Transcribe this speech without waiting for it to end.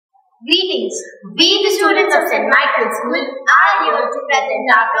Greetings. We, the students of St. Michael's School, are here to present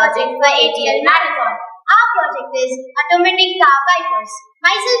our project for ATL Marathon. Our project is Automatic Car Wipers.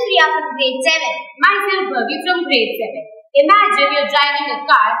 Myself, Priya from grade 7. Myself, Bharvi from grade 7. Imagine you're driving a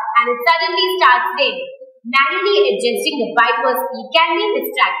car and it suddenly starts raining. Manually adjusting the wiper speed can be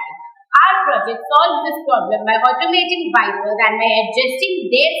distracting. Our project solves this problem by automating wipers and by adjusting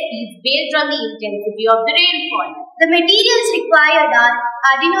their speeds based on the intensity of the rainfall. The materials required are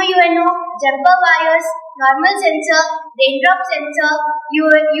Arduino UNO, jumper wires, normal sensor, raindrop sensor,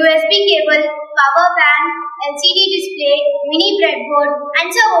 USB cable, power bank, LCD display, mini breadboard,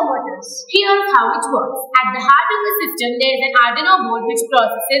 and servo motors. Here's how it works. At the heart of the system, there is an Arduino board which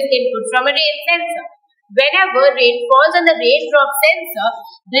processes input from a rain sensor. Whenever rain falls on the raindrop sensor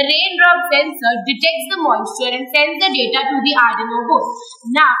detects the moisture and sends the data to the Arduino board.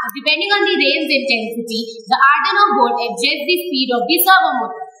 Now, depending on the rain's intensity, the Arduino board adjusts the speed of the servo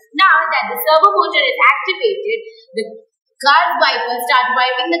motor. Now that the servo motor is activated, the car's wipers start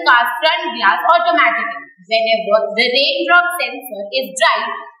wiping the car's front glass automatically. Whenever the raindrop sensor is dry,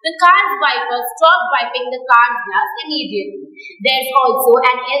 the car's wipers stop wiping the car's glass immediately. There's also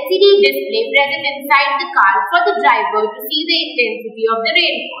an LCD display present inside the car for the driver to see the intensity of the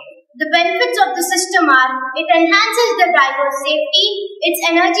rainfall. The benefits of the system are, it enhances the driver's safety, it's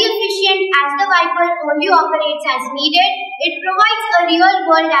energy efficient as the wiper only operates as needed, it provides a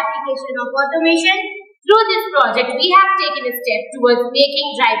real-world application of automation. Through this project, we have taken a step towards making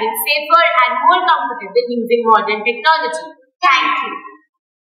driving safer and more comfortable using modern technology. Thank you.